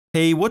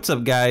Hey, what's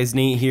up guys,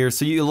 Nate here.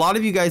 So a lot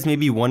of you guys may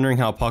be wondering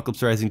how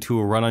Apocalypse Rising 2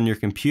 will run on your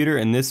computer,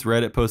 and this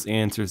Reddit post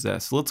answers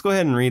that. So let's go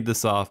ahead and read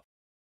this off.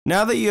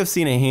 Now that you have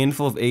seen a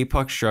handful of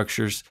APOC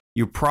structures,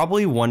 you're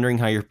probably wondering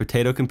how your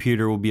potato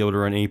computer will be able to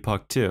run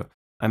APOC 2.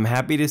 I'm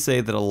happy to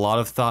say that a lot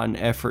of thought and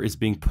effort is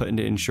being put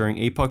into ensuring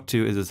APOC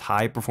 2 is as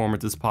high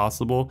performance as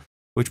possible,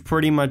 which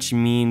pretty much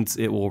means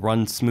it will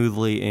run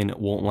smoothly and it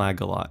won't lag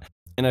a lot.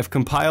 And I've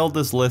compiled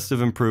this list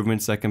of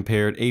improvements that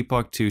compared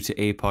APOC 2 to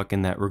APOC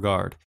in that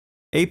regard.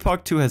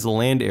 APOC 2 has a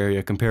land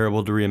area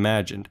comparable to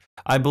Reimagined.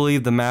 I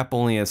believe the map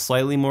only has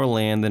slightly more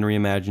land than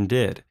Reimagined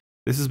did.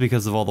 This is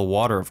because of all the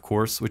water, of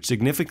course, which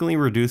significantly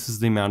reduces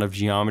the amount of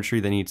geometry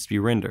that needs to be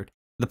rendered.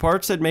 The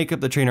parts that make up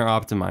the train are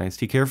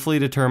optimized. He carefully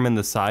determined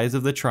the size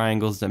of the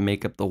triangles that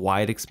make up the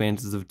wide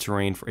expanses of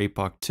terrain for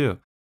APOC 2,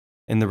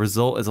 and the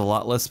result is a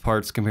lot less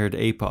parts compared to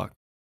APOC.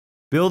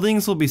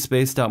 Buildings will be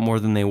spaced out more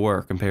than they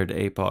were compared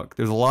to APOC.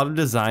 There's a lot of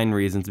design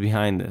reasons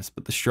behind this,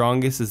 but the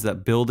strongest is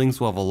that buildings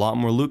will have a lot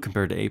more loot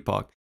compared to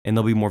APOC, and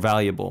they'll be more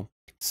valuable,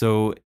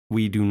 so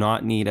we do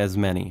not need as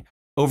many.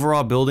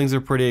 Overall, buildings are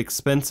pretty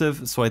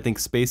expensive, so I think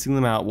spacing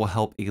them out will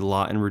help a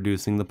lot in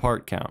reducing the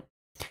part count.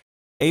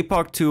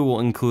 APOC 2 will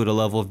include a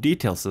level of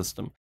detail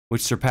system,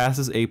 which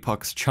surpasses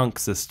APOC's chunk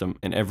system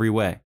in every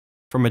way.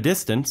 From a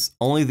distance,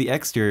 only the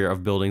exterior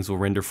of buildings will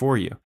render for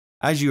you.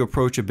 As you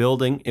approach a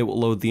building, it will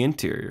load the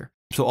interior.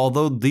 So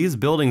although these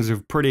buildings are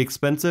pretty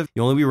expensive,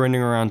 you'll only be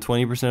rendering around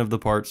 20% of the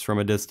parts from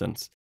a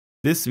distance.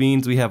 This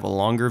means we have a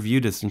longer view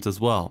distance as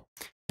well,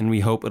 and we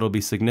hope it'll be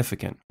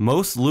significant.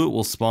 Most loot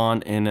will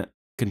spawn in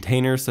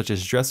containers such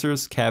as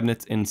dressers,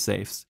 cabinets, and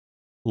safes.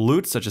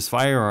 Loot such as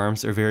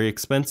firearms are very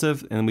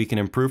expensive, and we can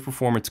improve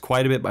performance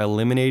quite a bit by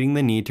eliminating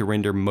the need to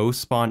render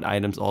most spawned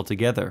items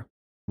altogether.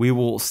 We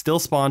will still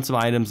spawn some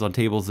items on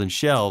tables and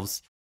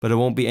shelves, but it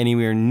won't be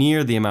anywhere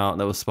near the amount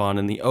that was spawned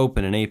in the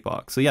open in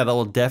APOC. So yeah, that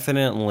will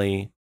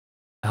definitely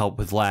help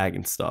with lag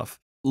and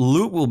stuff.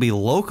 Loot will be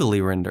locally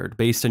rendered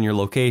based on your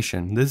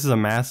location. This is a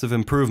massive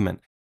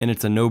improvement, and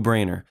it's a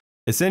no-brainer.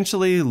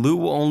 Essentially, loot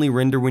will only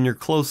render when you're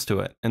close to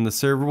it, and the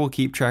server will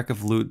keep track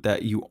of loot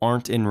that you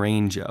aren't in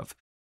range of.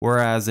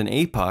 Whereas in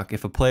APOC,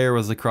 if a player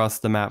was across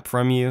the map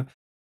from you,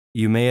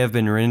 you may have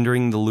been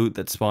rendering the loot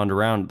that spawned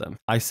around them.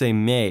 I say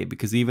may,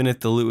 because even if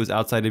the loot was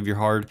outside of your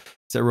hard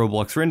set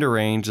ROBLOX render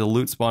range, the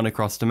loot spawned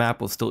across the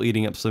map was still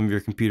eating up some of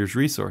your computer's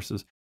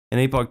resources. In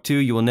APOC 2,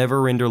 you will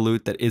never render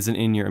loot that isn't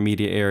in your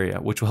immediate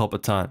area, which will help a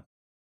ton.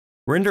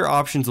 Render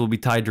options will be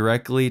tied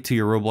directly to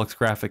your ROBLOX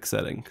graphics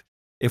setting.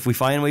 If we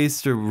find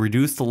ways to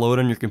reduce the load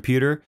on your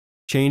computer,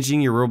 changing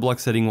your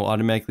ROBLOX setting will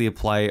automatically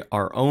apply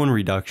our own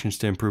reductions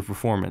to improve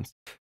performance.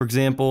 For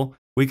example,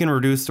 we can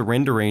reduce the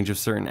render range of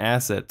certain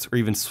assets, or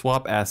even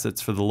swap assets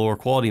for the lower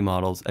quality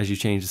models as you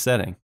change the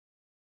setting.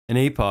 In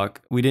APOC,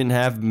 we didn't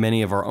have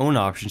many of our own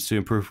options to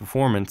improve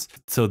performance,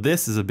 so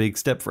this is a big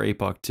step for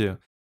APOC 2.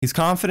 He's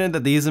confident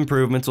that these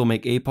improvements will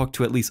make APOC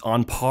 2 at least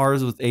on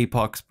pars with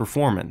APOC's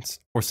performance,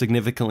 or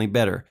significantly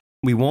better.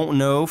 We won't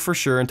know for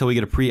sure until we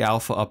get a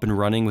pre-alpha up and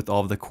running with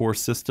all of the core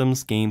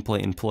systems, gameplay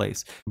in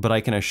place, but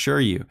I can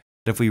assure you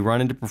that if we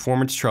run into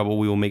performance trouble,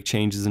 we will make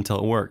changes until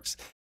it works.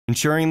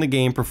 Ensuring the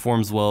game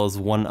performs well is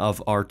one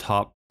of our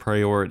top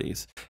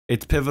priorities.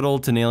 It's pivotal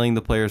to nailing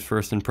the player's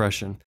first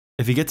impression.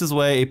 If he gets his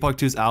way, APOC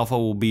 2's alpha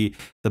will be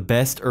the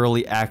best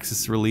early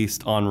access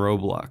released on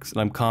ROBLOX,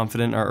 and I'm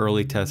confident our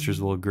early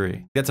testers will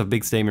agree. That's a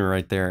big statement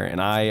right there,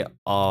 and I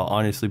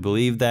honestly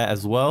believe that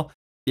as well.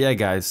 Yeah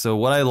guys, so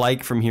what I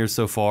like from here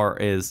so far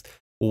is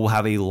we'll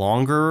have a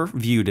longer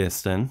view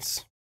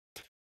distance.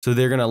 So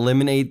they're going to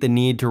eliminate the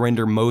need to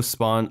render most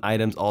spawn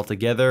items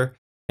altogether,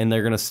 and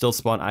they're going to still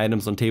spawn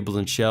items on tables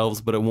and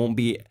shelves, but it won't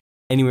be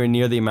anywhere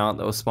near the amount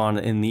that was spawned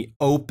in the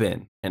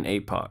open in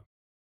APOC.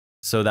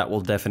 So that will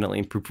definitely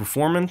improve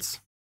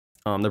performance.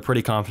 They're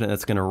pretty confident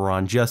that's going to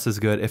run just as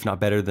good, if not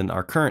better, than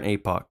our current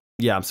APOC.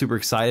 Yeah, I'm super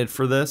excited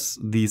for this.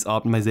 These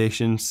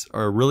optimizations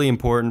are really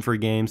important for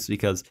games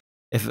because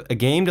if a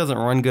game doesn't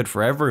run good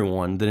for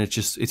everyone, then it's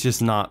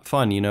just not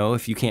fun, you know?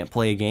 If you can't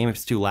play a game, if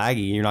it's too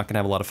laggy, you're not going to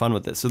have a lot of fun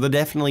with it. So they're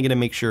definitely going to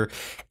make sure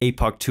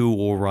APOC 2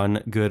 will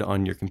run good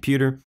on your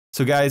computer.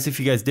 So guys, if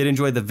you guys did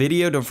enjoy the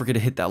video, don't forget to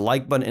hit that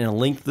like button, and a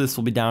link to this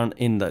will be down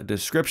in the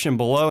description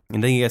below.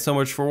 And thank you guys so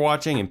much for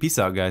watching, and peace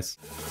out, guys.